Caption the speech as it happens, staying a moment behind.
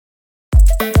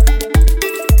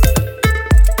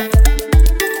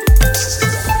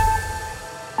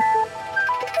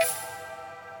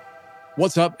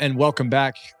What's up and welcome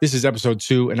back. This is episode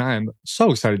 2 and I am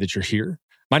so excited that you're here.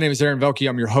 My name is Aaron Velke.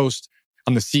 I'm your host.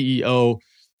 I'm the CEO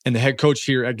and the head coach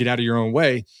here at Get Out of Your Own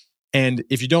Way. And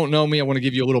if you don't know me, I want to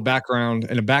give you a little background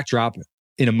and a backdrop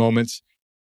in a moment.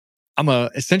 I'm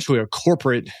essentially a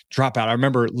corporate dropout. I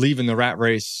remember leaving the rat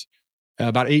race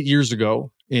about 8 years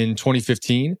ago in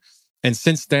 2015. And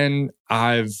since then,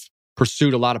 I've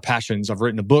pursued a lot of passions. I've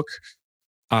written a book.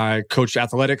 I coached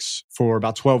athletics for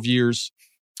about 12 years.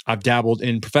 I've dabbled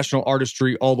in professional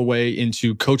artistry all the way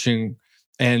into coaching.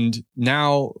 And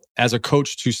now as a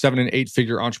coach to 7- and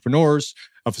 8-figure entrepreneurs,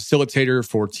 a facilitator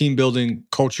for team building,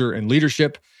 culture, and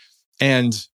leadership,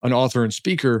 and an author and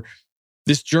speaker,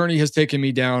 this journey has taken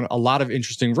me down a lot of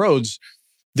interesting roads.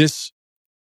 This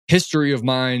history of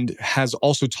mine has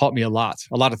also taught me a lot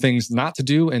of things not to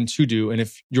do and to do. And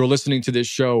if you're listening to this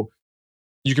show,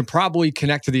 you can probably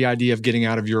connect to the idea of getting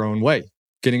out of your own way.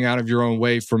 Getting out of your own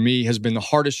way for me has been the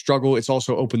hardest struggle. It's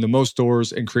also opened the most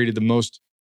doors and created the most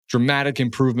dramatic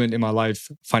improvement in my life,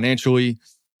 financially,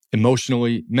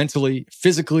 emotionally, mentally,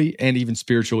 physically, and even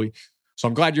spiritually. So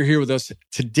I'm glad you're here with us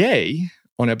today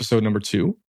on episode number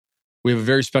 2. We have a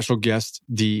very special guest,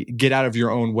 the Get Out of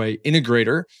Your Own Way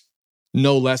integrator,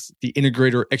 no less the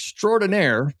integrator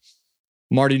extraordinaire.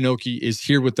 Marty Noki is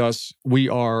here with us. We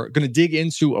are going to dig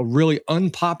into a really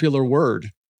unpopular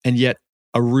word, and yet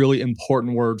a really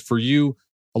important word for you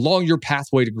along your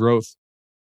pathway to growth.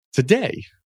 Today,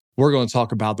 we're going to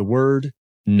talk about the word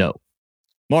no.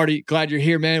 Marty, glad you're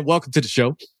here, man. Welcome to the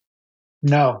show.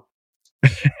 No.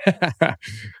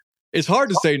 It's hard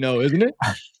to say no, isn't it?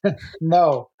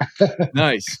 No.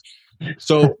 Nice.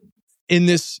 So in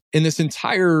this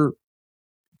entire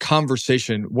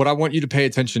conversation, what I want you to pay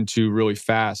attention to really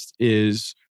fast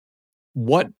is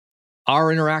what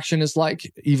our interaction is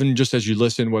like, even just as you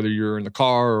listen, whether you're in the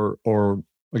car or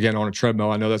again, on a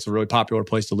treadmill. I know that's a really popular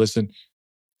place to listen.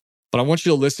 But I want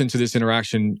you to listen to this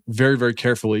interaction very, very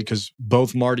carefully because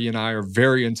both Marty and I are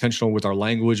very intentional with our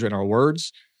language and our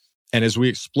words. And as we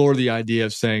explore the idea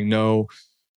of saying no,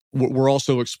 we're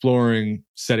also exploring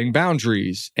setting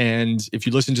boundaries. And if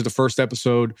you listen to the first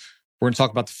episode, we're going to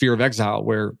talk about the fear of exile,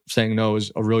 where saying no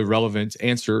is a really relevant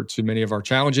answer to many of our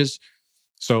challenges.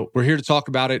 So we're here to talk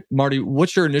about it. Marty,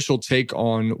 what's your initial take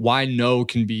on why no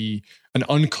can be an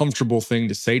uncomfortable thing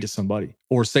to say to somebody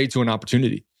or say to an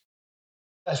opportunity?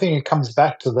 I think it comes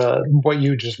back to what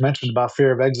you just mentioned about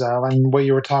fear of exile and what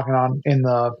you were talking on in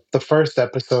the first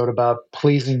episode about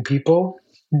pleasing people,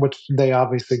 which they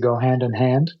obviously go hand in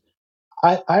hand.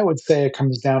 I would say it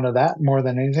comes down to that more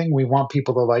than anything. We want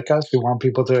people to like us. We want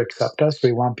people to accept us.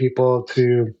 We want people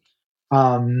to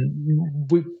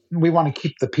we want to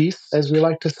keep the peace, as we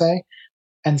like to say.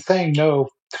 And saying no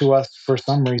to us for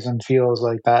some reason feels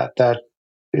like that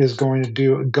is going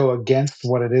to go against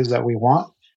what it is that we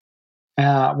want.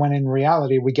 When in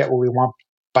reality, we get what we want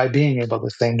by being able to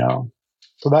say no.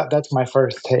 So that's my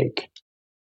first take.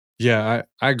 Yeah,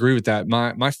 I agree with that.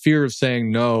 My fear of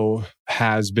saying no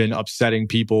has been upsetting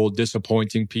people,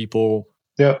 disappointing people.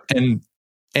 Yeah.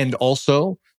 And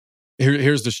also,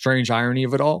 here's the strange irony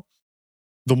of it all.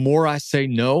 The more I say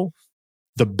no,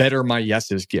 the better my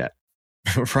yeses get,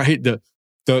 right? The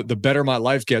better my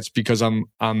life gets because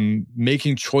I'm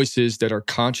making choices that are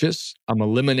conscious. I'm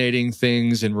eliminating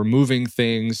things and removing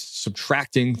things,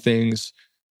 subtracting things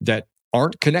that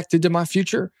aren't connected to my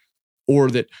future or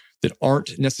that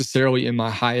aren't necessarily in my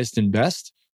highest and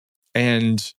best.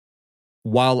 And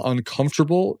while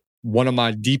uncomfortable, one of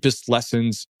my deepest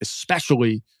lessons,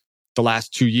 especially the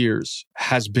last 2 years,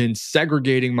 has been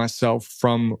segregating myself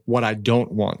from what I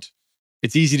don't want.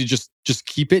 It's easy to just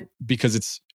keep it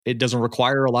because it doesn't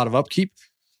require a lot of upkeep.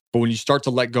 But when you start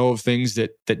to let go of things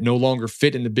that no longer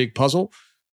fit in the big puzzle,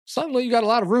 suddenly you got a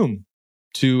lot of room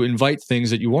to invite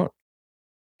things that you want.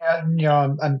 And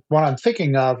and what I'm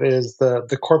thinking of is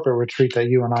the corporate retreat that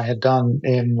you and I had done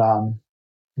in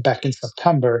back in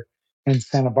September in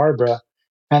Santa Barbara.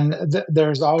 And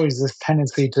there's always this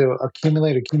tendency to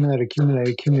accumulate.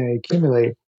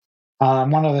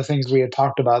 One of the things we had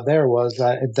talked about there was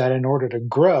that in order to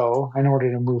grow, in order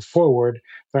to move forward,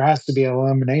 there has to be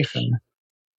elimination.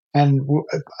 And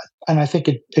I think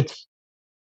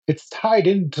it's tied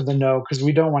into the no because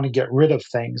we don't want to get rid of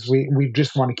things. We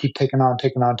just want to keep taking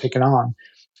on.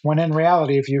 When in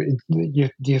reality, if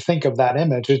you think of that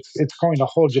image, it's going to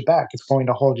hold you back. It's going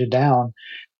to hold you down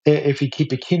if you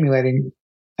keep accumulating.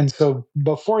 And so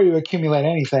before you accumulate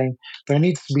anything, there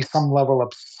needs to be some level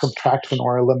of subtraction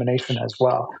or elimination as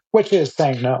well, which is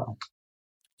saying no.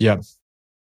 Yeah.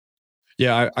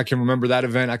 Yeah, I can remember that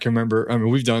event. I can remember. I mean,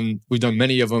 we've done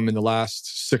many of them in the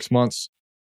last 6 months,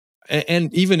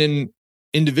 and even in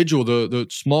individual, the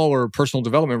smaller personal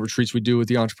development retreats we do with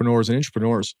the entrepreneurs and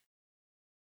intrapreneurs,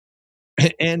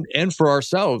 and for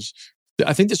ourselves.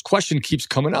 I think this question keeps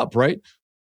coming up, right?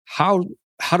 How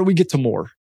do we get to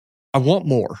more? I want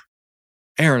more,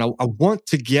 Aaron. I want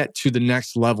to get to the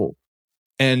next level,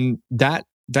 and that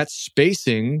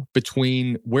spacing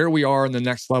between where we are and the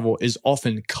next level is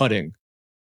often cutting,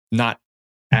 not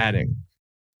adding.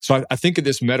 So I think of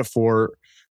this metaphor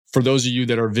for those of you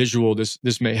that are visual.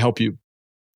 This may help you.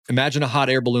 Imagine a hot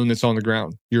air balloon that's on the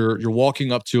ground. You're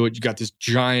walking up to it. You got this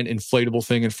giant inflatable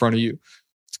thing in front of you.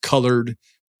 It's colored,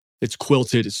 it's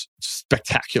quilted, it's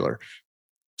spectacular.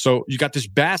 So you got this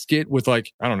basket with,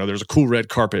 like, I don't know, there's a cool red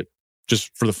carpet, just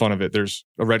for the fun of it. There's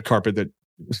a red carpet that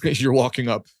you're walking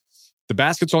up. The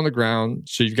basket's on the ground,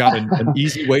 so you've got an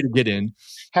easy way to get in.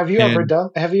 Have you ever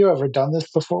done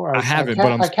this before? I haven't,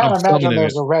 but I can't imagine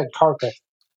there's a red carpet.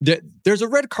 There's a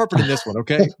red carpet in this one,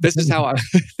 okay? This is how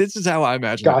I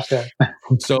imagine Gotcha.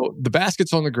 it. So the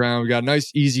basket's on the ground. We got a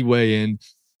nice, easy way in.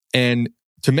 And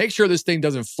to make sure this thing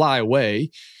doesn't fly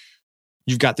away,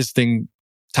 you've got this thing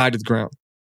tied to the ground.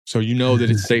 So you know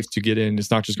that it's safe to get in. It's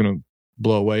not just going to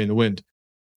blow away in the wind.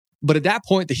 But at that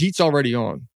point, the heat's already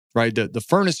on, right? The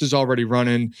furnace is already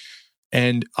running,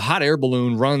 and a hot air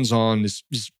balloon runs on this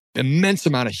immense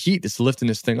amount of heat that's lifting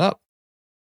this thing up.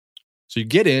 So you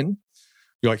get in,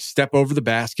 you like step over the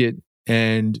basket,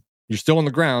 and you're still on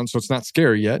the ground, so it's not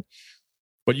scary yet.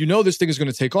 But you know this thing is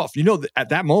going to take off. You know that at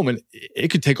that moment, it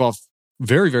could take off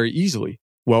very, very easily.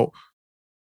 Well,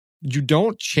 you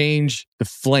don't change the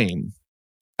flame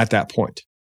at that point.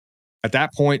 At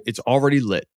that point, it's already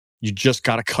lit. You just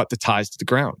got to cut the ties to the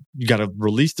ground. You got to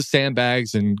release the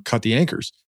sandbags and cut the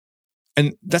anchors.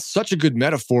 And that's such a good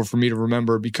metaphor for me to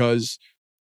remember, because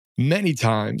many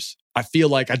times I feel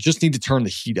like I just need to turn the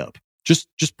heat up. Just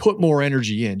put more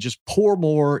energy in. Just pour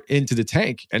more into the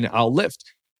tank and I'll lift.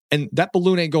 And that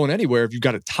balloon ain't going anywhere if you've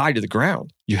got it tied to the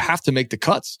ground. You have to make the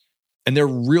cuts. And they're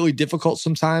really difficult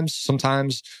sometimes.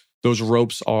 Sometimes those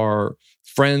ropes are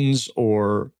friends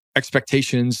or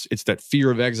expectations. It's that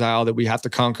fear of exile that we have to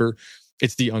conquer.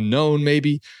 It's the unknown,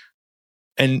 maybe.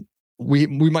 And we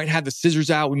might have the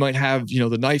scissors out. We might have,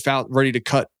 the knife out ready to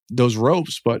cut those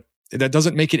ropes, but that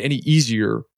doesn't make it any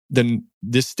easier than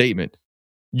this statement.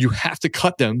 You have to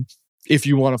cut them if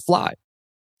you want to fly.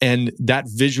 And that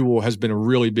visual has been a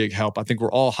really big help. I think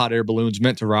we're all hot air balloons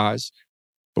meant to rise,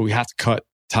 but we have to cut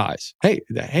ties. Hey,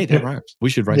 that rhymes. We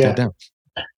should write that down.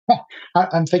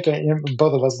 I'm thinking,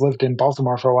 both of us lived in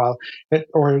Baltimore for a while,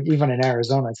 or even in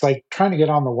Arizona. It's like trying to get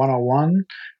on the 101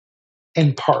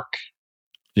 in park.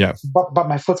 Yeah. But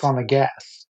my foot's on the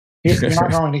gas. You're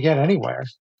not going to get anywhere.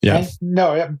 Yeah. And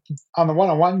no, on the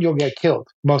 101, you'll get killed,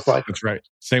 most likely. That's right.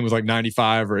 Same with like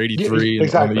 95 or 83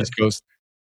 exactly. on the East Coast.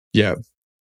 Yeah.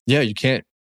 Yeah, you can't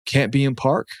be in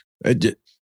park.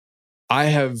 I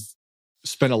have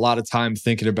spent a lot of time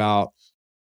thinking about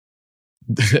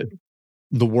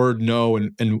the word no,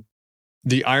 and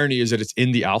the irony is that it's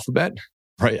in the alphabet,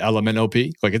 right?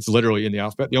 LMNOP, like it's literally in the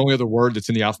alphabet. The only other word that's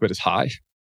in the alphabet is hi.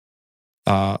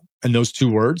 And those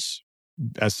two words,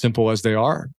 as simple as they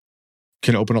are,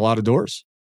 can open a lot of doors,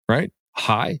 right?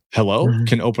 Hi, hello,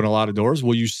 can open a lot of doors.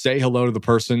 Will you say hello to the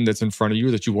person that's in front of you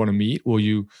that you want to meet? Will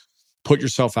you put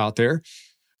yourself out there?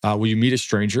 Will you meet a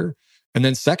stranger? And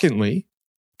then secondly,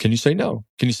 can you say no?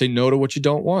 Can you say no to what you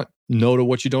don't want? No to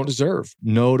what you don't deserve?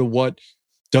 No to what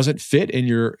doesn't fit in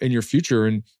your future?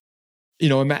 And,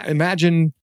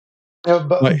 imagine...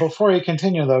 But before you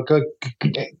continue, though,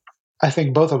 I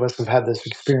think both of us have had this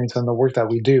experience in the work that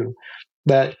we do,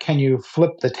 that can you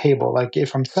flip the table? Like,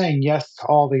 if I'm saying yes to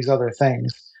all these other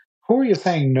things, who are you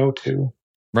saying no to?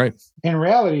 Right. In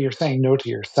reality, you're saying no to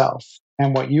yourself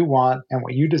and what you want and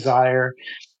what you desire.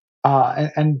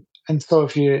 And so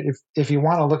if you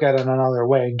want to look at it another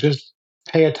way, just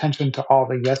pay attention to all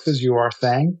the yeses you are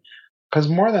saying, because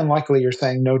more than likely you're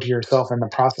saying no to yourself in the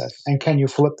process. And can you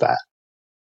flip that?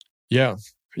 Yeah.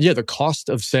 Yeah. The cost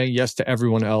of saying yes to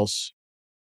everyone else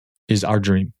is our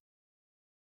dream.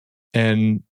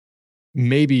 And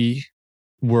maybe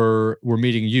we're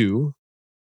meeting you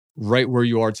right where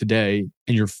you are today,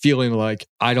 and you're feeling like,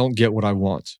 I don't get what I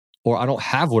want, or I don't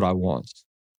have what I want,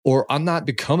 or I'm not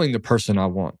becoming the person I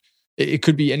want. It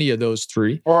could be any of those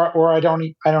three. Or I don't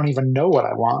even know what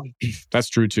I want. That's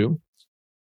true too.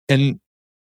 And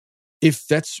if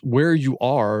that's where you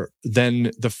are,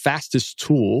 then the fastest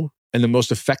tool and the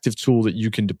most effective tool that you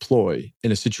can deploy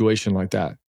in a situation like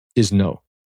that is no.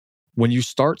 When you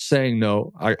start saying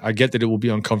no, I get that it will be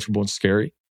uncomfortable and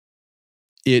scary.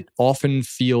 it often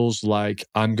feels like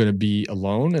I'm going to be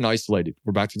alone and isolated.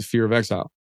 We're back to the fear of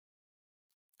exile.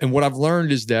 And what I've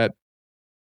learned is that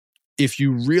if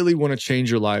you really want to change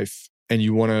your life and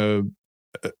you want to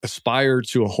aspire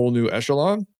to a whole new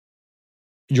echelon,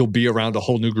 you'll be around a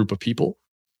whole new group of people.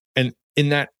 And in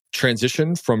that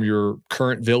transition from your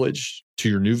current village to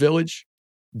your new village,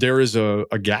 there is a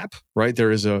gap, right?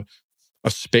 There is a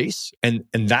space. And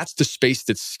that's the space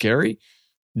that's scary.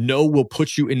 No will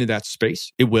put you into that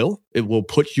space. It will. It will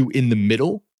put you in the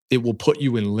middle. It will put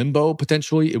you in limbo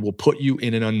potentially. It will put you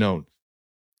in an unknown.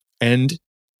 And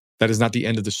that is not the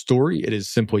end of the story. It is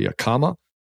simply a comma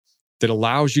that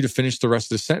allows you to finish the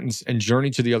rest of the sentence and journey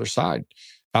to the other side.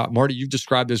 Marty, you've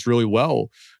described this really well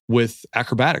with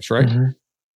acrobatics, right? Mm-hmm.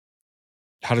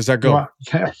 How does that go?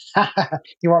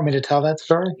 You want me to tell that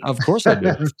story? Of course I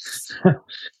do.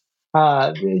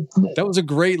 That was a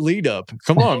great lead up.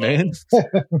 Come on, man.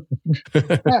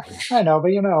 I know,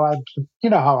 but you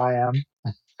know how I am.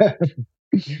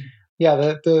 Yeah,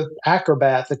 the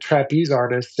acrobat, the trapeze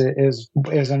artist is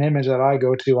an image that I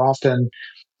go to often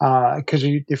because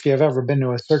if you've ever been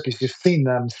to a circus, you've seen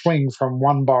them swing from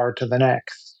one bar to the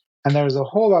next, and there's a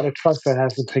whole lot of trust that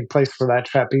has to take place for that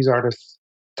trapeze artist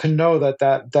to know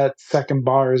that second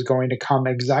bar is going to come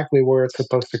exactly where it's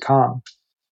supposed to come,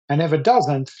 and if it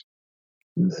doesn't,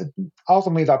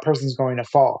 ultimately that person's going to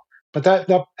fall. But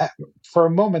that for a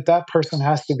moment, that person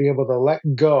has to be able to let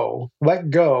go,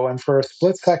 and for a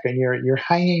split second, you're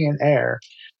hanging in air,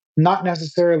 not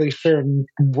necessarily sure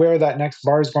where that next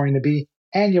bar is going to be,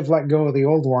 and you've let go of the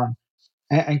old one.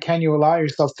 And can you allow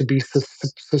yourself to be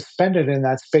suspended in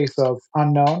that space of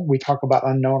unknown? We talk about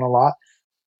unknown a lot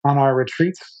on our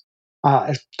retreats.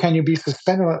 Can you be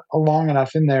suspended long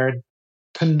enough in there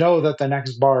to know that the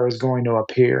next bar is going to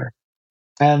appear?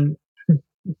 And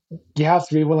you have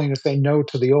to be willing to say no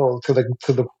to the old, to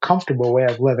the comfortable way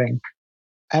of living,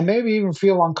 and maybe even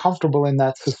feel uncomfortable in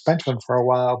that suspension for a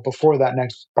while before that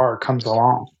next bar comes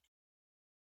along.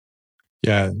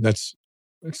 Yeah, that's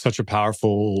such a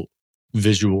powerful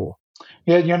visual.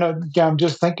 Yeah, I'm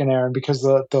just thinking, Aaron, because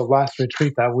the last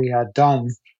retreat that we had done,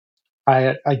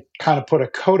 I kind of put a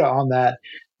coda on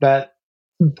that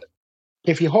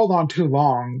if you hold on too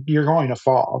long, you're going to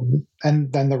fall.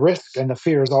 And then the risk and the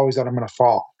fear is always that I'm going to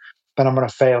fall, that I'm going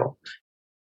to fail.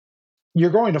 You're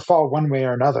going to fall one way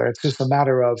or another. It's just a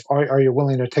matter of are you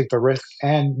willing to take the risk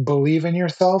and believe in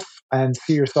yourself and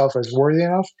see yourself as worthy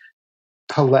enough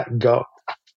to let go.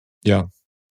 Yeah.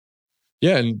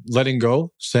 Yeah. And letting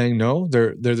go, saying no,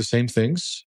 they're the same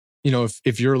things.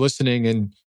 If you're listening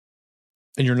and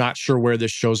you're not sure where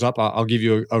this shows up, I'll give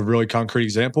you a really concrete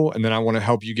example. And then I want to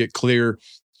help you get clearer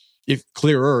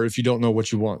if you don't know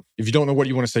what you want. If you don't know what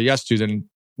you want to say yes to, then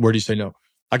where do you say no?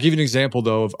 I'll give you an example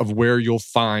though of where you'll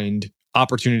find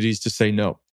opportunities to say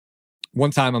no.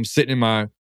 One time I'm sitting in my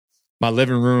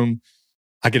living room.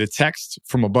 I get a text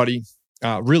from a buddy,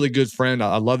 really good friend.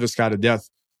 I love this guy to death.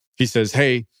 He says,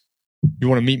 "Hey, you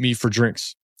want to meet me for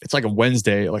drinks?" It's like a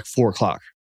Wednesday at like 4:00.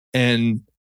 And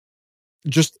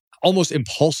just almost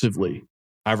impulsively,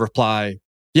 I reply,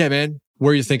 "Yeah, man,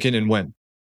 where are you thinking and when?"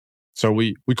 So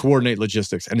we coordinate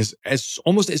logistics. And as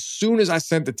almost as soon as I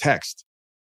sent the text,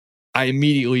 I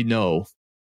immediately know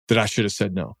that I should have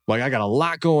said no. Like I got a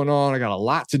lot going on. I got a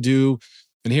lot to do.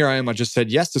 And here I am. I just said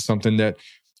yes to something that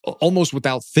almost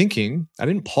without thinking, I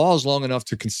didn't pause long enough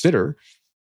to consider.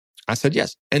 I said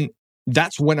yes. And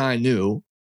that's when I knew,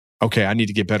 okay, I need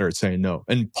to get better at saying no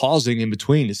and pausing in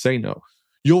between to say no.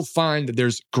 You'll find that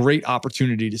there's great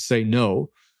opportunity to say no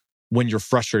when you're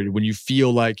frustrated, when you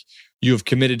feel like you have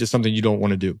committed to something you don't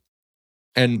want to do.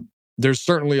 And there's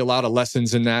certainly a lot of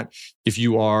lessons in that. If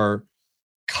you are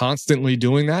constantly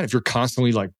doing that, if you're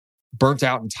constantly like burnt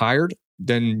out and tired,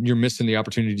 then you're missing the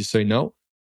opportunity to say no.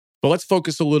 But let's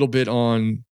focus a little bit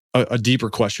on a deeper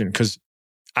question, because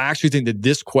I actually think that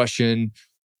this question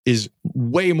is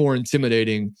way more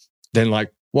intimidating than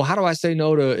like, well, how do I say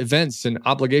no to events and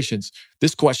obligations?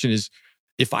 This question is,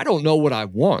 if I don't know what I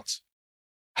want,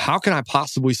 how can I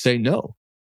possibly say no?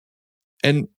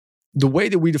 And the way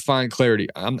that we define clarity,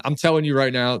 I'm telling you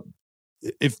right now,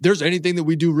 if there's anything that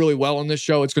we do really well on this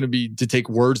show, it's going to be to take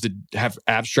words that have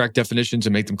abstract definitions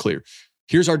and make them clear.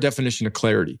 Here's our definition of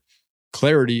clarity.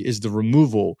 Clarity is the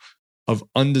removal of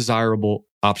undesirable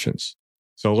options.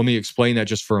 So let me explain that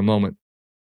just for a moment.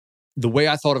 The way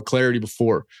I thought of clarity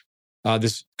before,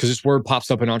 because this word pops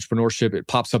up in entrepreneurship, it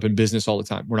pops up in business all the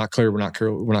time. We're not clear, we're not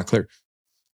clear, we're not clear.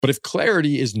 But if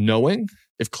clarity is knowing,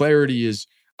 if clarity is,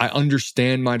 I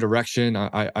understand my direction,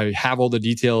 I have all the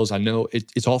details, I know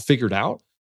it's all figured out,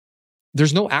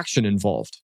 there's no action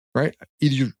involved. right?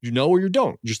 Either you know or you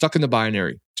don't. You're stuck in the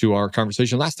binary, to our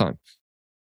conversation last time.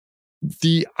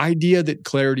 The idea that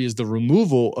clarity is the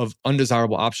removal of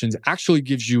undesirable options actually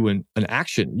gives you an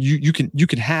action. You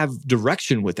can have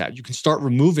direction with that. You can start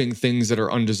removing things that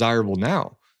are undesirable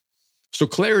now. So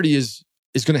clarity is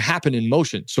going to happen in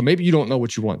motion. So maybe you don't know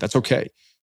what you want. That's okay.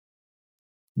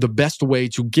 The best way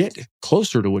to get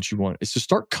closer to what you want is to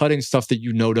start cutting stuff that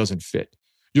you know doesn't fit.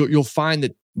 You'll find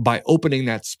that by opening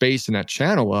that space and that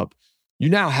channel up, you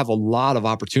now have a lot of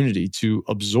opportunity to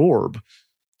absorb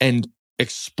and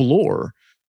explore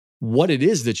what it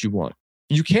is that you want.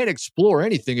 You can't explore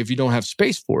anything if you don't have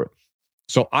space for it.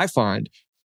 So I find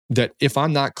that if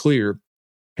I'm not clear,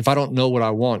 if I don't know what I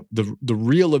want, the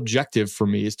real objective for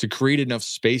me is to create enough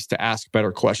space to ask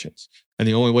better questions. And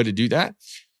the only way to do that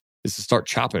is to start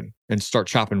chopping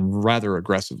rather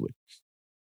aggressively.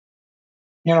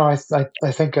 You know,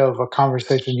 I think of a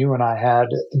conversation you and I had,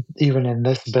 even in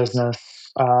this business,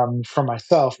 for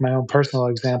myself, my own personal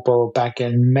example back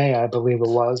in May, I believe it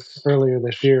was, earlier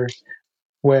this year,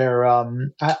 where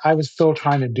I was still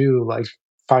trying to do like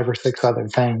 5 or 6 other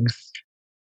things.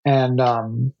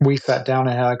 And we sat down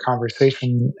and had a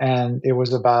conversation, and it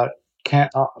was about,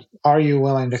 are you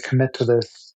willing to commit to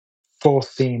this full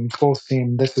steam,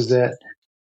 this is it?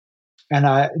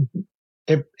 And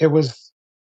it was,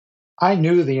 I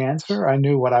knew the answer. I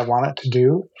knew what I wanted to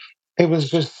do. It was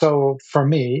just so, for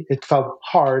me, it felt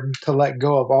hard to let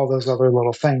go of all those other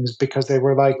little things because they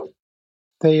were like,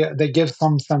 they give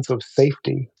some sense of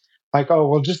safety. Like, oh,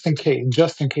 well, just in case,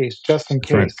 just in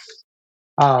That's right.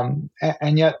 case.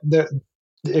 And yet,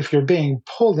 if you're being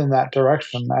pulled in that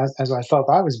direction, as I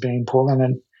felt I was being pulled, and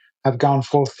then I've gone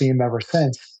full steam ever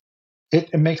since,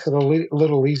 it makes it a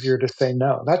little easier to say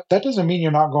no. That doesn't mean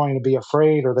you're not going to be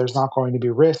afraid or there's not going to be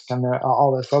risk and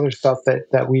all this other stuff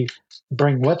that we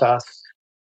bring with us.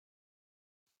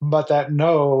 But that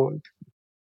no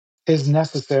is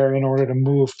necessary in order to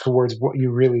move towards what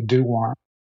you really do want.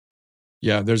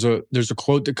 Yeah, there's a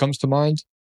quote that comes to mind.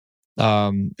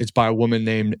 It's by a woman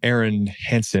named Erin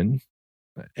Hansen,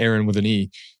 Erin with an E.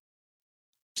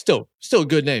 Still a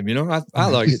good name, you know. I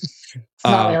like it.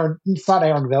 It's not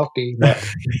Aaron Velke. But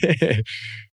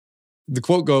the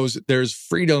quote goes, "There's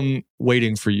freedom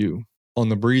waiting for you on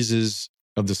the breezes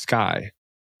of the sky,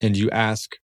 and you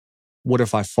ask, what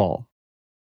if I fall?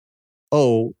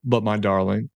 Oh, but my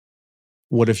darling,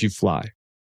 what if you fly?"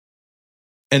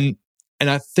 And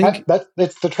I think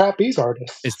it's the trapeze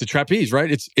artist. It's the trapeze,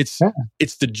 right? It's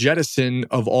the jettison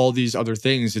of all these other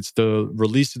things. It's the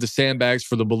release of the sandbags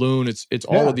for the balloon. It's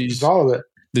all of these, all of it.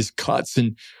 These cuts.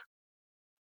 And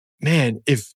man,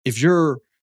 if you're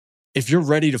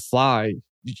ready to fly,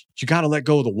 you got to let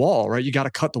go of the wall, right? You got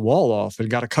to cut the wall off and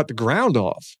got to cut the ground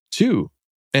off too.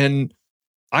 And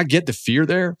I get the fear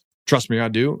there. Trust me, I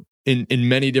do. In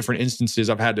many different instances,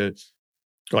 I've had to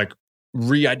like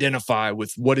re-identify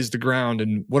with what is the ground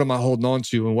and what am I holding on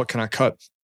to and what can I cut.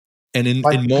 And in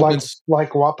moments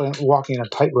like walking a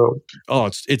tightrope. Oh,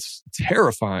 it's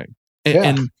terrifying.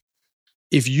 And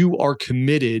if you are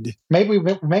committed, maybe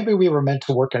we were meant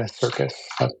to work in a circus.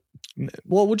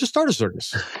 Well, we'll just start a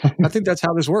circus. I think that's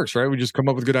how this works, right? We just come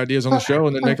up with good ideas on the show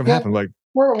and then make them happen. Like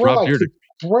we're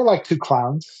like two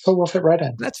clowns, so we'll fit right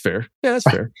in. That's fair. Yeah, that's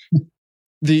fair.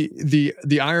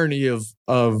 The irony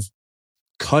of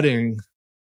cutting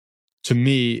to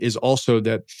me is also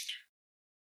that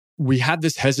we have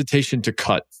this hesitation to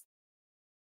cut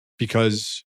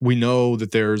because we know that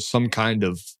there's some kind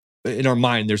of, in our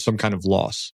mind, there's some kind of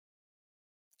loss.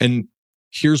 And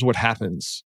here's what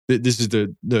happens. This is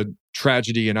the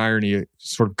tragedy and irony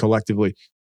sort of collectively.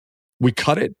 We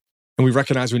cut it and we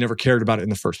recognize we never cared about it in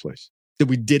the first place. That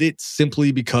we did it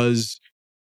simply because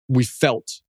we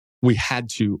felt we had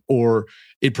to, or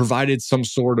it provided some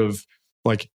sort of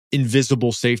like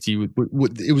invisible safety.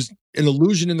 It was an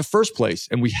illusion in the first place,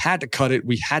 and we had to cut it.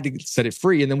 We had to set it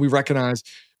free, and then we recognized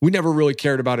we never really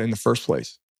cared about it in the first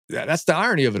place. That's the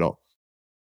irony of it all.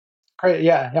 Great,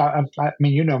 yeah. I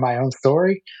mean, you know my own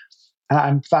story,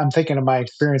 and I'm thinking of my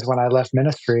experience when I left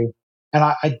ministry, and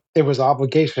it was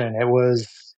obligation. It was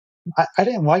I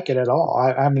didn't like it at all.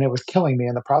 I mean, it was killing me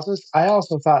in the process. I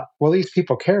also thought, well, these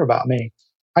people care about me.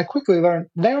 I quickly learned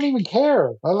they don't even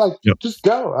care. I like just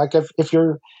go. Like if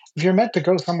you're meant to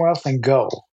go somewhere else, then go.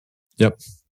 Yep.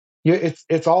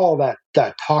 It's all that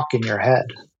talk in your head.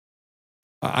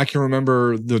 I can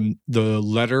remember the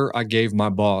letter I gave my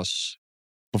boss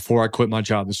before I quit my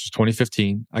job. This was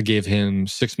 2015. I gave him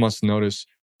 6 months notice.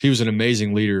 He was an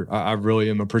amazing leader. I really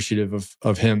am appreciative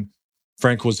of him.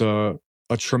 Frank was a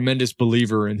tremendous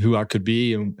believer in who I could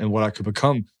be and what I could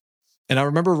become. And I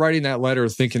remember writing that letter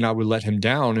thinking I would let him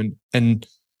down. And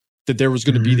that there was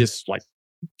going to be this like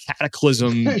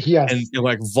cataclysm Yes. and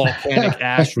like volcanic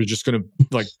ash was just going to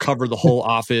like cover the whole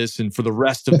office. And for the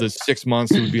rest of the 6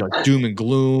 months, it would be like doom and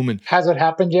gloom. And Has it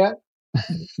happened yet?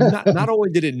 not only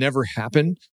did it never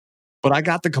happen, but I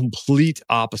got the complete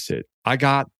opposite. I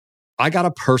got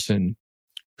a person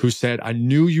who said, I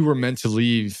knew you were meant to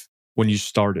leave when you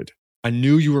started. I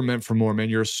knew you were meant for more, man.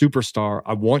 You're a superstar.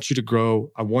 I want you to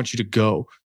grow. I want you to go.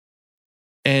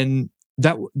 And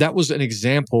that was an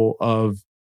example of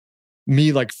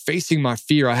me like facing my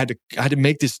fear. I had to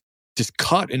make this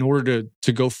cut in order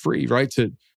to go free, right?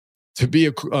 To be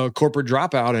a corporate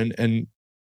dropout and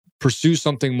pursue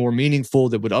something more meaningful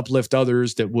that would uplift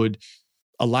others, that would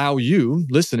allow you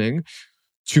listening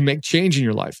to make change in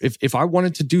your life. If I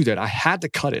wanted to do that, I had to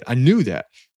cut it. I knew that.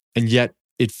 And yet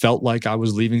it felt like I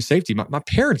was leaving safety. My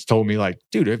parents told me like,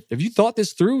 dude, have you thought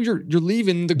this through? You're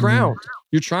leaving the ground.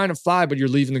 You're trying to fly, but you're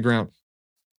leaving the ground.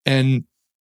 And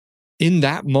in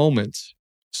that moment,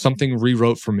 something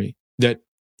rewrote for me that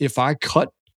if I cut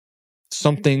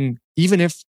something, even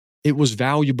if it was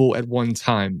valuable at one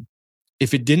time,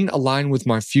 if it didn't align with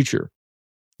my future,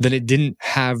 then it didn't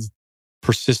have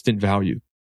persistent value.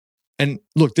 And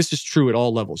look, this is true at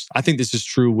all levels. I think this is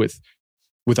true with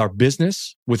our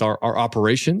business, with our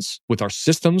operations, with our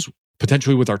systems,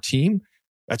 potentially with our team.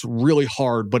 That's really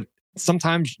hard, but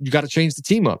sometimes you got to change the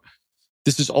team up.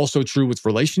 This is also true with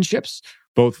relationships,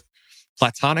 both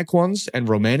platonic ones and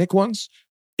romantic ones.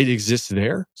 It exists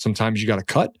there. Sometimes you got to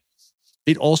cut.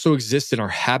 It also exists in our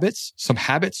habits. Some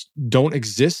habits don't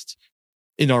exist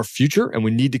in our future, and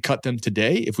we need to cut them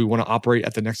today if we want to operate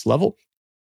at the next level.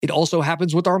 It also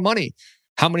happens with our money.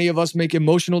 How many of us make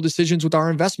emotional decisions with our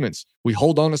investments? We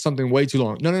hold on to something way too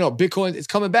long. No. Bitcoin, it's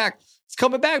coming back. It's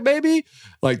coming back, baby.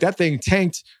 Like that thing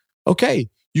tanked. Okay,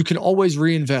 you can always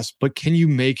reinvest, but can you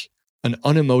make an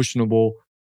unemotional,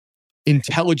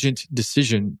 intelligent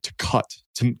decision to cut,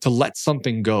 to let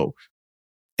something go?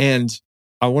 And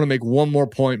I want to make one more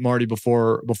point, Marty,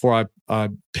 before I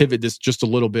pivot this just a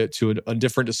little bit to a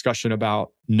different discussion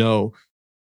about no.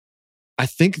 I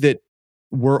think that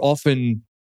we're often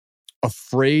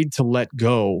afraid to let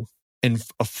go and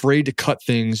afraid to cut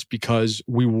things because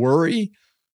we worry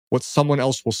what someone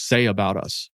else will say about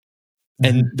us,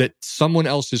 and that someone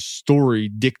else's story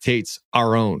dictates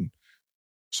our own.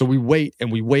 So we wait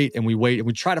and we wait and we wait and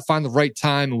we try to find the right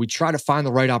time and we try to find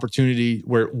the right opportunity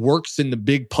where it works in the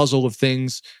big puzzle of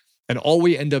things. And all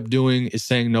we end up doing is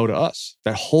saying no to us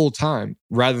that whole time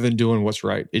rather than doing what's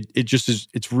right. It just is,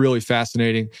 it's really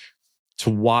fascinating to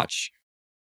watch.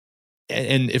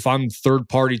 And if I'm third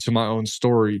party to my own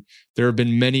story, there have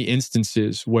been many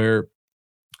instances where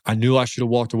I knew I should have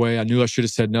walked away. I knew I should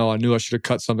have said no. I knew I should have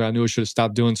cut something. I knew I should have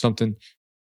stopped doing something.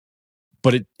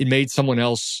 But it made someone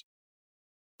else's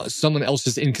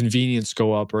inconvenience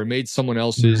go up, or it made someone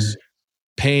else's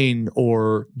pain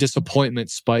or disappointment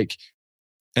spike.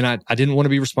 And I didn't want to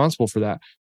be responsible for that,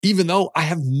 even though I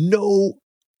have no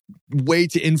way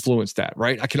to influence that,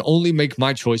 right? I can only make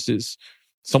my choices.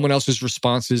 Someone else's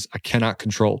responses I cannot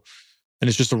control. And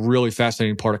it's just a really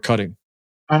fascinating part of cutting.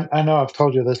 I know I've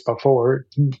told you this before,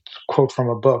 quote from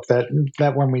a book, that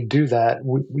when we do that,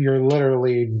 you're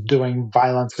literally doing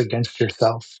violence against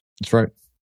yourself. That's right.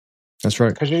 That's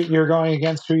right. Because you're going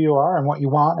against who you are and what you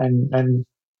want and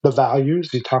the values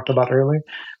you talked about earlier.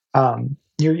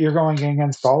 You're going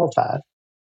against all of that.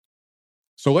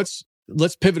 So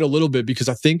let's pivot a little bit, because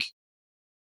I think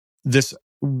this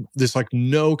like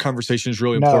no conversation is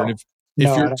really important.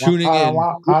 If you're tuning in,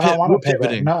 I don't want to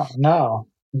pivot. No.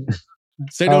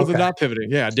 Say no to not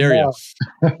pivoting. Yeah, I dare you.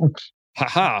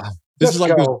 Haha. This is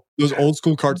like those old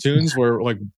school cartoons where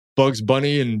like Bugs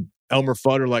Bunny and Elmer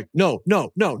Fudd are like, no,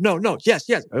 yes.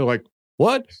 They're like,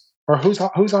 what? Or who's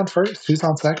on first? Who's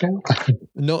on second?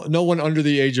 No one under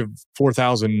the age of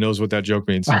 4,000 knows what that joke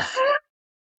means.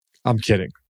 I'm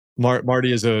kidding.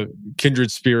 Marty is a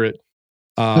kindred spirit.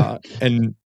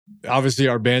 And obviously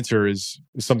our banter is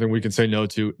something we can say no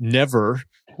to. Never.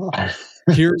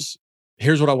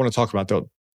 Here's what I want to talk about though.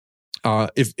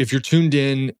 If you're tuned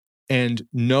in and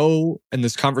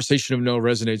this conversation of no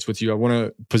resonates with you, I want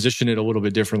to position it a little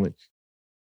bit differently.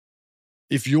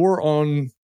 If you're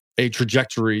on a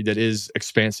trajectory that is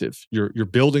expansive, you're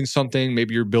building something,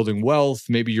 maybe you're building wealth,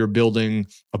 maybe you're building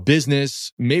a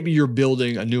business, maybe you're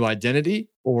building a new identity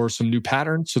or some new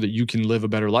patterns so that you can live a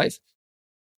better life,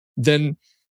 then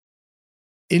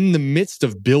in the midst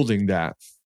of building that,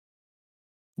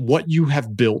 what you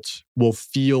have built will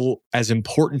feel as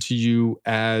important to you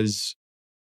as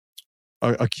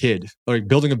a kid. Like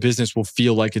building a business will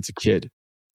feel like it's a kid.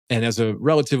 And as a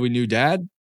relatively new dad,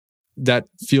 that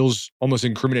feels almost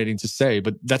incriminating to say,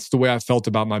 but that's the way I felt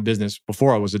about my business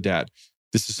before I was a dad.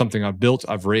 This is something I've built,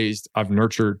 I've raised, I've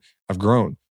nurtured, I've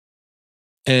grown.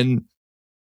 And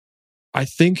I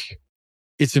think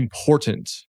it's important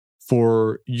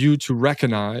for you to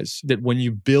recognize that when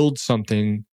you build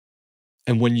something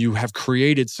and when you have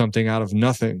created something out of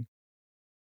nothing,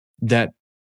 that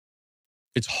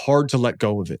it's hard to let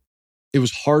go of it. It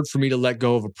was hard for me to let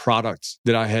go of a product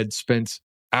that I had spent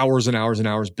hours and hours and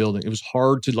hours building. It was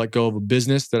hard to let go of a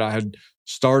business that I had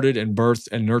started and birthed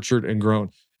and nurtured and grown.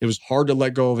 It was hard to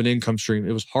let go of an income stream.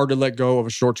 It was hard to let go of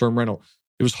a short-term rental.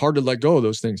 It was hard to let go of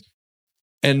those things.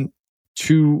 And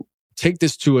to take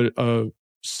this to a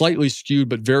slightly skewed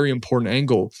but very important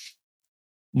angle,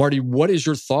 Marty, what is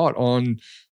your thought on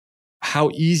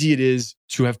how easy it is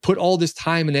to have put all this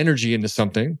time and energy into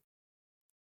something,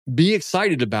 be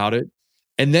excited about it,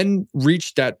 and then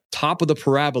reach that top of the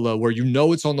parabola where you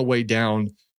know it's on the way down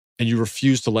and you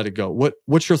refuse to let it go?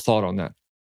 What's your thought on that?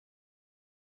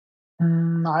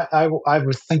 I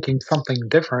was thinking something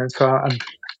different. So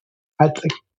I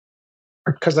think,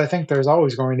 because I think there's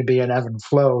always going to be an ebb and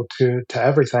flow to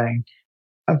everything.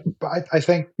 I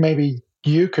think maybe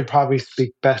you could probably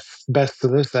speak best to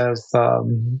this as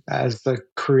the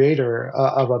creator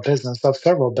of a business, of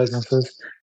several businesses,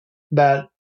 that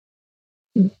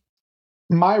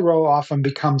my role often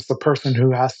becomes the person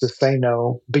who has to say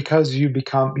no, because you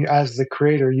become, as the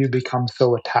creator, you become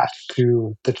so attached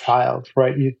to the child,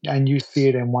 right? And you see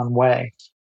it in one way.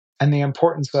 And the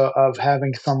importance of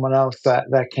having someone else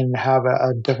that can have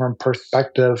a different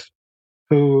perspective,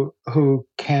 who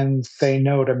can say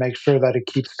no to make sure that it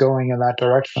keeps going in that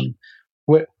direction.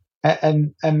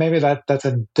 And maybe that's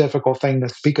a difficult thing to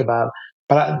speak about,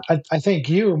 but I think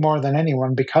you, more than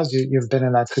anyone, because you've been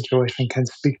in that situation, can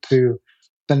speak to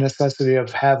the necessity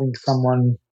of having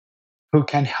someone who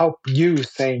can help you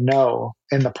say no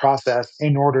in the process,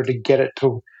 in order to get it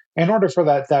to, in order for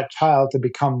that child to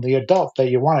become the adult that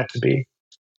you want it to be.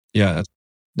 Yeah,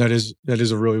 that is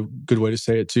a really good way to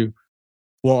say it too.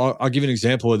 Well, I'll give you an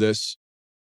example of this.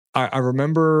 I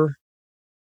remember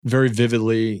very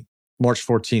vividly March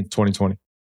 14th, 2020.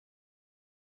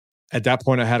 At that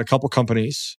point, I had a couple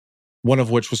companies, one of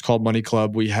which was called Money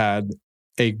Club. We had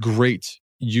a great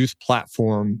youth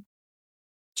platform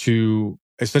to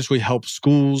essentially help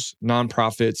schools,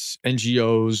 nonprofits,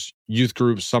 NGOs, youth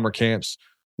groups, summer camps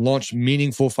launch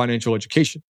meaningful financial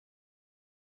education.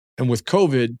 And with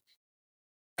COVID,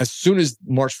 as soon as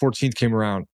March 14th came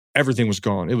around, everything was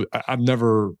gone. I've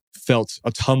never felt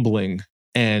a tumbling.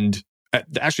 And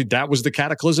actually, that was the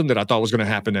cataclysm that I thought was going to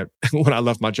happen when I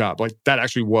left my job. Like, that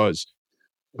actually was.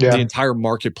 Yeah. The entire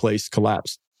marketplace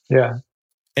collapsed. Yeah.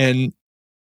 And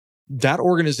that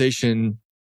organization,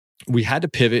 we had to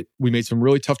pivot. We made some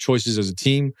really tough choices as a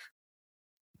team.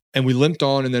 And we limped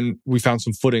on, and then we found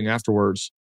some footing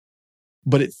afterwards.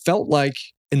 But it felt like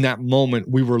in that moment,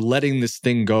 we were letting this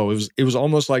thing go. It was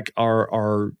almost like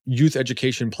our youth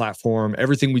education platform,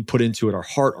 everything we put into it, our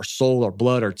heart, our soul, our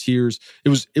blood, our tears. It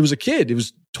was a kid. It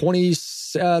was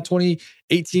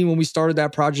 2018 when we started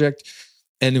that project,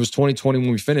 and it was 2020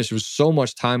 when we finished. It was so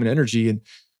much time and energy, and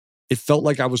it felt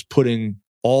like I was putting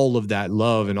all of that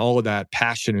love and all of that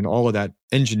passion and all of that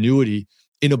ingenuity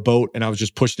in a boat, and I was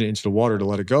just pushing it into the water to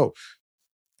let it go.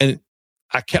 And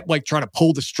I kept like trying to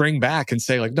pull the string back and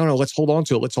say like, no, let's hold on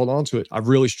to it. Let's hold on to it. I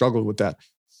really struggled with that.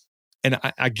 And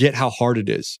I get how hard it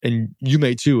is. And you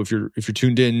may too, if you're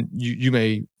tuned in, you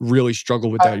may really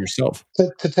struggle with that yourself.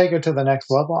 To take it to the next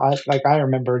level, I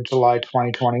remember July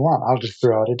 2021. I'll just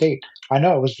throw out a date. I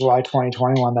know it was July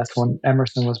 2021. That's when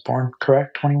Emerson was born,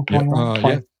 correct?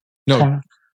 2021? Yeah. No.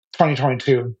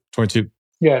 2022. 22.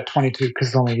 Yeah, 22, because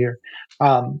it's only a year.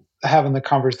 Having the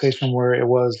conversation where it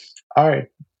was, all right,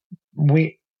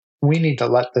 we need to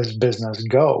let this business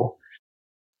go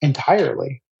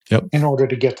entirely in order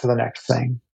to get to the next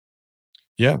thing.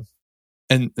 Yeah.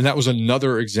 And that was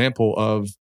another example of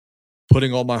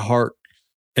putting all my heart,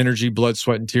 energy, blood,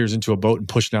 sweat, and tears into a boat and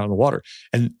pushing out in the water.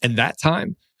 And that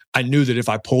time, I knew that if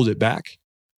I pulled it back,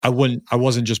 I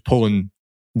wasn't just pulling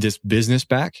this business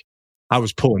back, I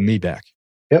was pulling me back.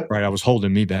 Yep. Right. I was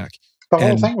holding me back.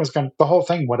 The whole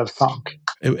thing would have sunk.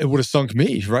 It would have sunk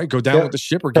me, right? Go down with the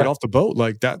ship or get off the boat.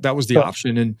 Like that was the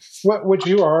option. And which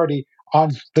you are already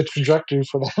on the trajectory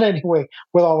for that anyway,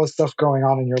 with all the stuff going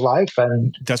on in your life.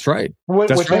 And that's right.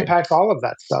 Which impacts all of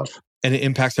that stuff. And it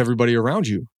impacts everybody around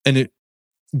you. And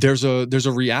there's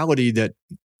a reality that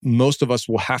most of us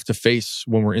will have to face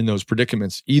when we're in those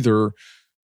predicaments. Either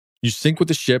you sink with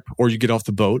the ship or you get off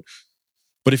the boat.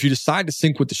 But if you decide to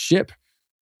sink with the ship,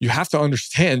 you have to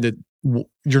understand that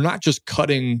you're not just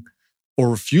cutting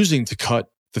or refusing to cut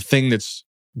the thing that's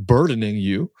burdening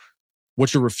you,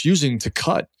 what you're refusing to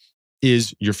cut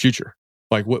is your future.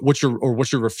 Like what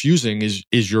you're refusing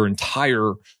is your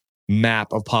entire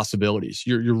map of possibilities.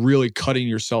 You're really cutting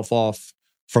yourself off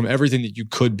from everything that you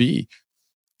could be.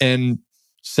 And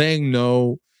saying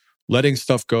no, letting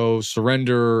stuff go,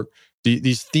 surrender,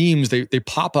 these themes, they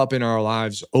pop up in our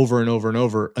lives over and over and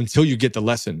over until you get the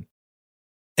lesson.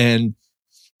 And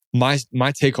my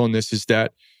take on this is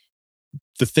that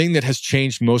the thing that has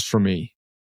changed most for me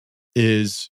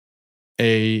is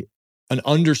an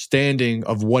understanding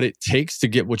of what it takes to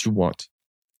get what you want.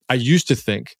 I used to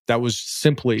think that was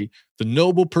simply the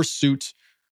noble pursuit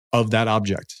of that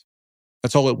object.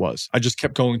 That's all it was. I just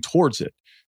kept going towards it.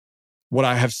 What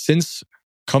I have since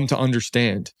come to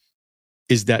understand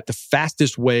is that the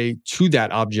fastest way to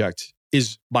that object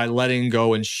is by letting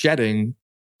go and shedding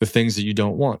the things that you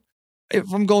don't want.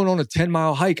 If I'm going on a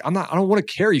 10-mile hike, I don't want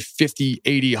to carry 50,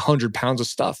 80, 100 pounds of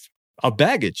stuff, of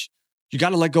baggage. You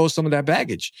got to let go of some of that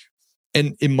baggage.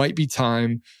 And it might be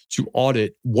time to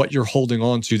audit what you're holding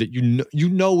on to that you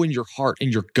know in your heart, in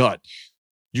your gut,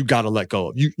 you got to let go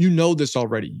of. You know this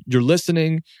already. You're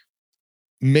listening.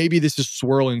 Maybe this is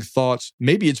swirling thoughts.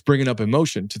 Maybe it's bringing up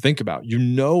emotion to think about. You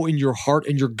know in your heart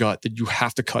and your gut that you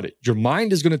have to cut it. Your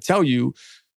mind is going to tell you,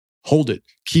 hold it,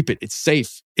 keep it. It's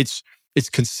safe. It's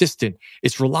consistent.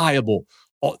 It's reliable.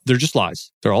 They're just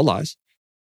lies. They're all lies.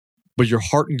 But your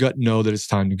heart and gut know that it's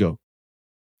time to go.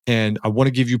 And I want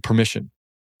to give you permission.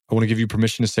 I want to give you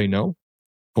permission to say no.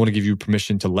 I want to give you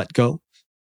permission to let go.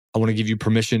 I want to give you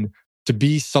permission to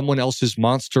be someone else's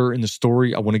monster in the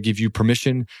story. I want to give you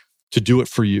permission to do it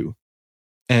for you.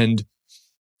 And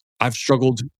I've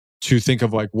struggled to think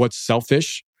of like what's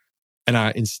selfish. And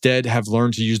I instead have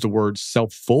learned to use the word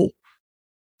self-full.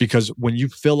 Because when you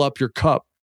fill up your cup,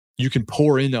 you can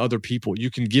pour into other people.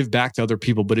 You can give back to other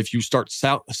people. But if you start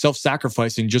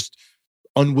self-sacrificing, just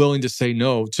unwilling to say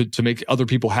no to make other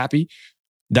people happy,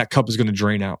 that cup is going to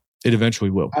drain out. It eventually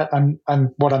will.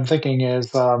 What I'm thinking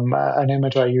is an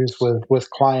image I use with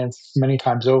clients many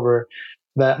times over,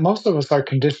 that most of us are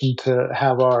conditioned to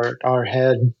have our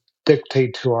head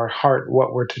dictate to our heart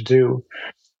what we're to do.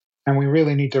 And we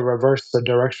really need to reverse the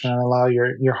direction and allow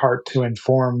your heart to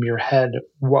inform your head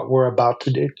what we're about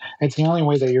to do. It's the only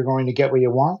way that you're going to get what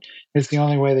you want. It's the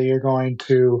only way that you're going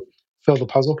to fill the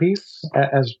puzzle piece,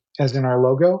 as in our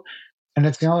logo. And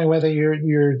it's the only way that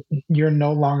you're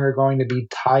no longer going to be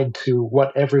tied to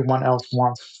what everyone else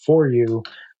wants for you.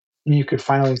 And you could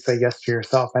finally say yes to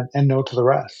yourself and no to the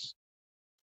rest.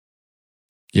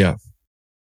 Yeah.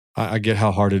 I get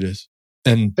how hard it is.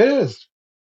 And it is.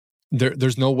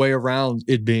 There's no way around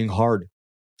it being hard.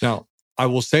 Now, I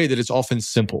will say that it's often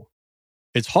simple.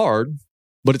 It's hard,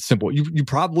 but it's simple. You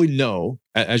probably know,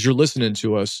 as you're listening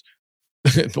to us,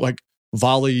 like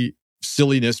volley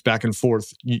silliness back and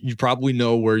forth, you probably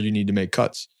know where you need to make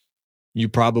cuts. You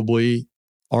probably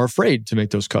are afraid to make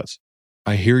those cuts.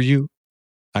 I hear you.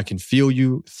 I can feel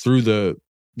you through the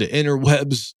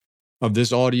interwebs of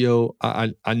this audio.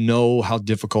 I know how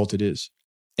difficult it is.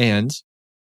 And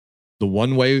the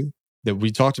one way that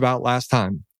we talked about last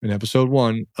time in episode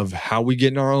 1 of how we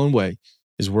get in our own way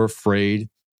is we're afraid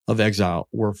of exile.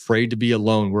 We're afraid to be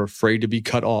alone. We're afraid to be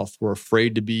cut off. We're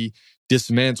afraid to be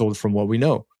dismantled from what we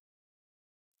know.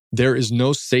 There is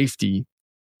no safety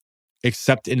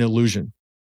except in illusion.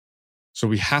 So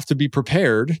we have to be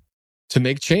prepared to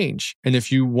make change. And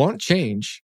if you want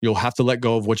change, you'll have to let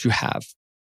go of what you have.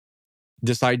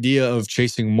 This idea of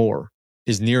chasing more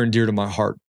is near and dear to my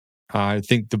heart. I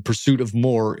think the pursuit of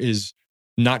more is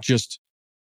not just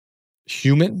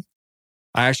human.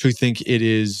 I actually think it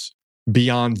is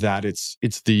beyond that.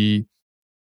 It's the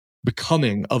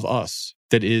becoming of us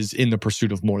that is in the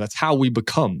pursuit of more. That's how we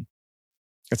become.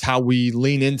 That's how we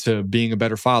lean into being a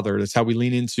better father. That's how we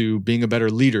lean into being a better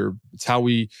leader. It's how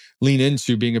we lean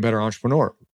into being a better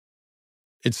entrepreneur.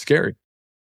 It's scary.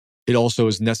 It also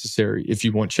is necessary if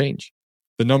you want change.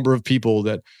 The number of people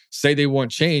that say they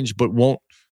want change but won't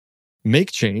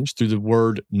make change through the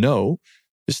word no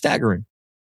is staggering.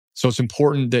 So it's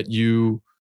important that you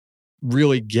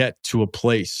really get to a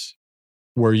place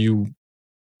where you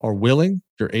are willing,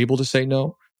 you're able to say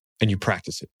no, and you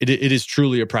practice it. It is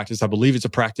truly a practice. I believe it's a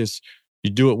practice. You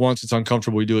do it once, it's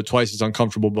uncomfortable. You do it twice, it's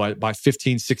uncomfortable. By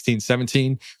 15, 16,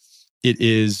 17, it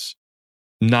is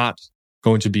not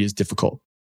going to be as difficult.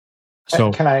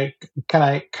 So can I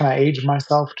age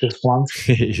myself just once?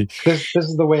 This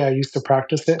is the way I used to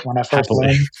practice it when I first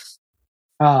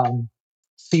learned.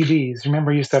 CDs.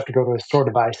 Remember, you used to have to go to the store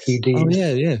to buy CDs. Oh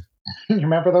yeah. You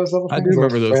remember those little things? I do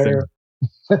remember those things.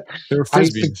 They're I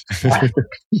used frisbees.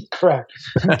 to, correct.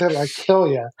 They're like kill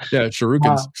you. Yeah,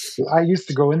 shurikens. I used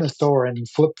to go in the store and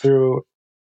flip through,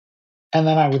 and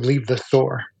then I would leave the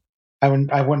store. I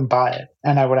wouldn't buy it,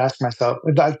 and I would ask myself,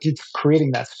 like, it's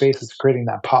creating that space, it's creating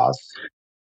that pause.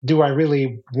 Do I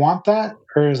really want that,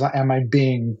 or am I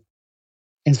being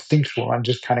instinctual and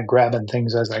just kind of grabbing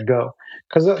things as I go?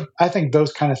 Because I think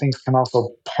those kind of things can also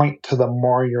point to the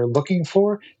more you're looking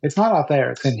for. It's not out there;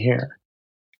 it's in here.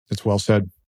 That's well said.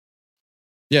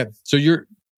 Yeah. So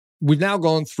we've now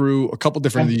gone through a couple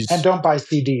different of these. And don't buy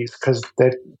CDs because they.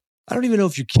 I don't even know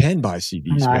if you can buy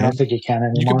CDs. No, man. I don't think you can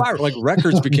anymore. You can buy, like,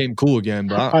 records became cool again,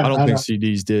 but I don't think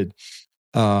CDs did.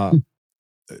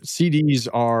 CDs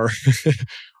are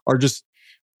just,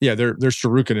 yeah, they're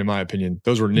shuriken in my opinion.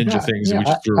 Those were ninja things that we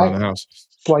just threw around the house.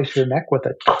 Slice your neck with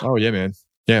it. Oh yeah, man.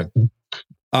 Yeah.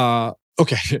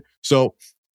 Okay. So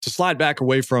to slide back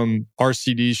away from are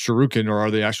CDs shuriken, or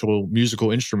are they actual musical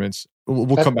instruments?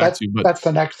 We'll come back to, but that's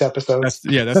the next episode. That's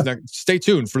next. Stay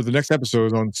tuned for the next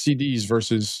episode on CDs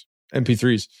versus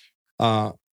MP3s.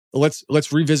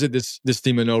 Let's revisit this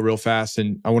theme of no real fast,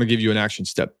 and I want to give you an action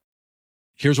step.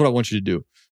 Here's what I want you to do.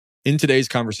 In today's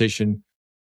conversation,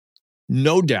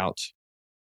 no doubt,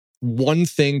 one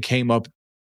thing came up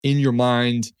in your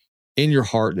mind, in your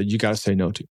heart, that you got to say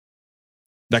no to.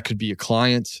 That could be a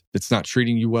client that's not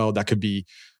treating you well. That could be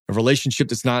a relationship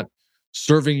that's not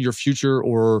serving your future,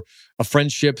 or a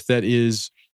friendship that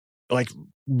is like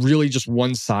really just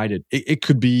one-sided. It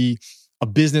could be a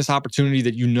business opportunity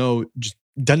that just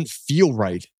doesn't feel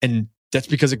right, and that's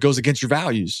because it goes against your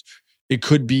values. It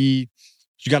could be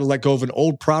you got to let go of an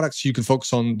old product so you can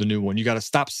focus on the new one. You got to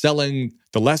stop selling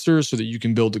the lesser so that you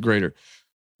can build the greater.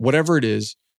 Whatever it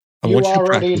is, you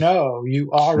already know.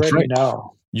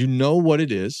 You know what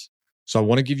it is. So I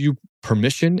want to give you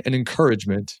permission and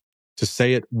encouragement to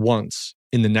say it once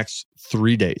in the next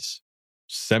 3 days,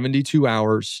 72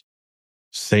 hours.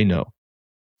 Say no.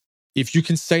 If you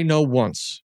can say no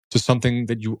once to something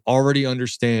that you already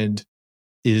understand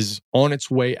is on its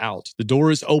way out, the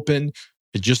door is open,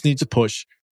 it just needs a push,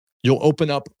 you'll open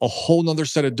up a whole nother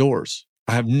set of doors.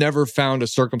 I have never found a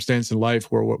circumstance in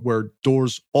life where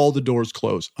all the doors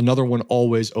close. Another one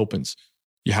always opens.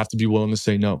 You have to be willing to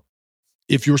say no.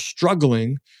 If you're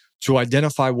struggling to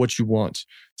identify what you want,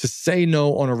 to say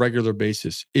no on a regular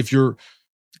basis, if you're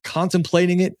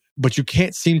contemplating it, but you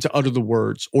can't seem to utter the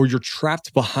words, or you're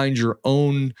trapped behind your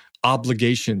own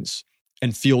obligations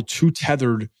and feel too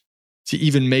tethered to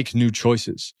even make new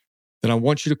choices, then I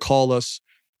want you to call us.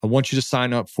 I want you to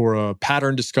sign up for a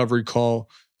pattern discovery call,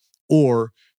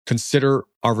 or consider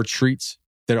our retreats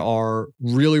that are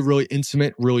really, really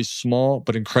intimate, really small,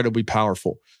 but incredibly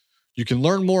powerful. You can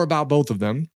learn more about both of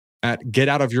them at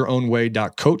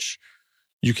getoutofyourownway.coach.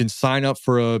 You can sign up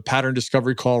for a pattern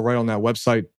discovery call right on that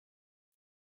website.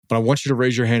 But I want you to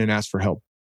raise your hand and ask for help.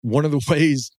 One of the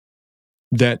ways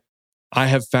that I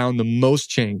have found the most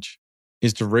change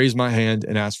is to raise my hand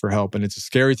and ask for help. And it's a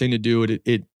scary thing to do.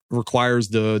 It requires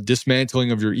the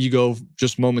dismantling of your ego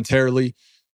just momentarily.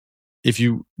 If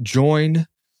you join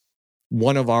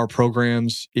one of our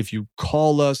programs, if you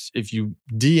call us, if you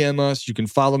DM us, you can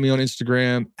follow me on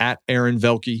Instagram at Aaron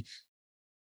Velke.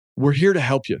 We're here to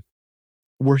help you.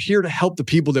 We're here to help the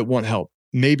people that want help.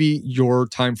 Maybe your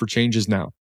time for change is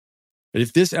now.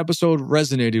 If this episode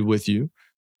resonated with you,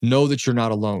 know that you're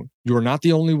not alone. You are not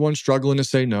the only one struggling to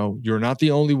say no. You're not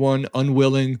the only one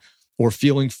unwilling or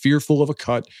feeling fearful of a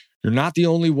cut. You're not the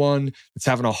only one that's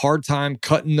having a hard time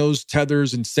cutting those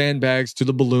tethers and sandbags to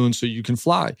the balloon so you can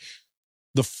fly.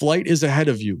 The flight is ahead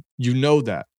of you. You know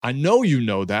that. I know you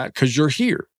know that because you're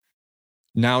here.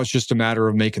 Now it's just a matter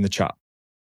of making the chop.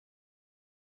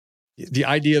 The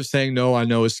idea of saying no, I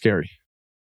know, is scary.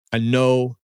 I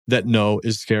know that no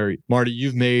is scary. Marty,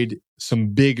 you've made some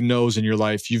big no's in your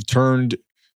life. You've turned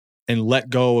and let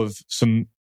go of some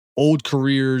old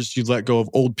careers. You've let go of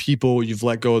old people. You've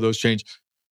let go of those change.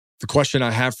 The question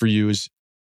I have for you is,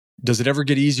 does it ever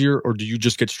get easier, or do you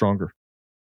just get stronger?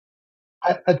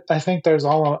 I think there's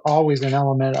always an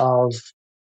element of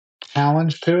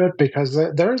challenge to it, because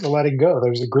there is a letting go.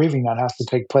 There's a grieving that has to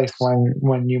take place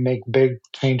when you make big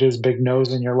changes, big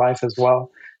no's in your life, as well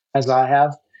as I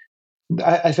have.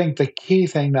 I think the key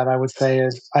thing that I would say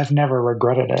is I've never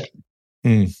regretted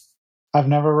it. I've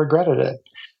never regretted it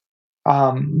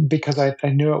because I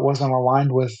knew it wasn't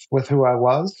aligned with who I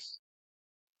was.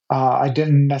 I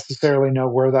didn't necessarily know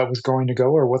where that was going to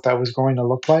go or what that was going to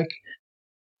look like.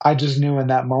 I just knew in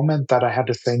that moment that I had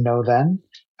to say no then.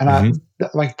 And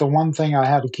like the one thing I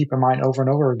had to keep in mind over and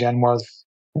over again was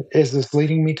Is this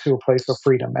leading me to a place of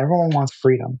freedom? Everyone wants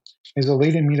freedom. Is it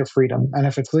leading me to freedom? And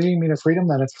if it's leading me to freedom,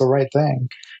 then it's the right thing.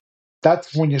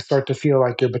 That's when you start to feel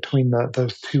like you're between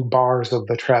those two bars of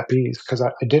the trapeze, because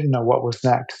I didn't know what was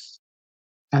next.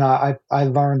 And I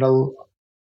learned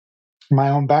my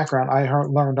own background.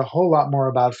 Learned a whole lot more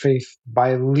about faith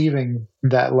by leaving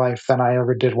that life than I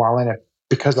ever did while in it,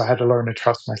 because I had to learn to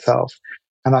trust myself.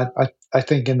 And I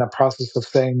think in the process of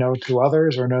saying no to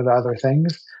others or no to other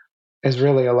things is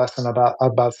really a lesson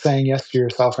about saying yes to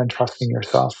yourself and trusting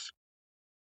yourself.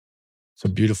 It's a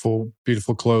beautiful,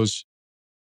 beautiful close.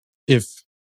 If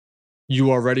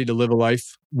you are ready to live a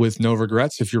life with no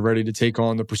regrets, if you're ready to take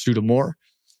on the pursuit of more,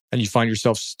 and you find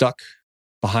yourself stuck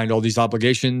behind all these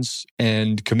obligations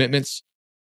and commitments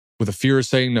with a fear of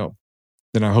saying no,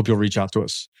 then I hope you'll reach out to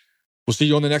us. We'll see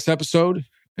you on the next episode.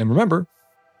 And remember,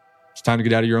 it's time to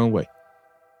get out of your own way.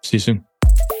 See you soon.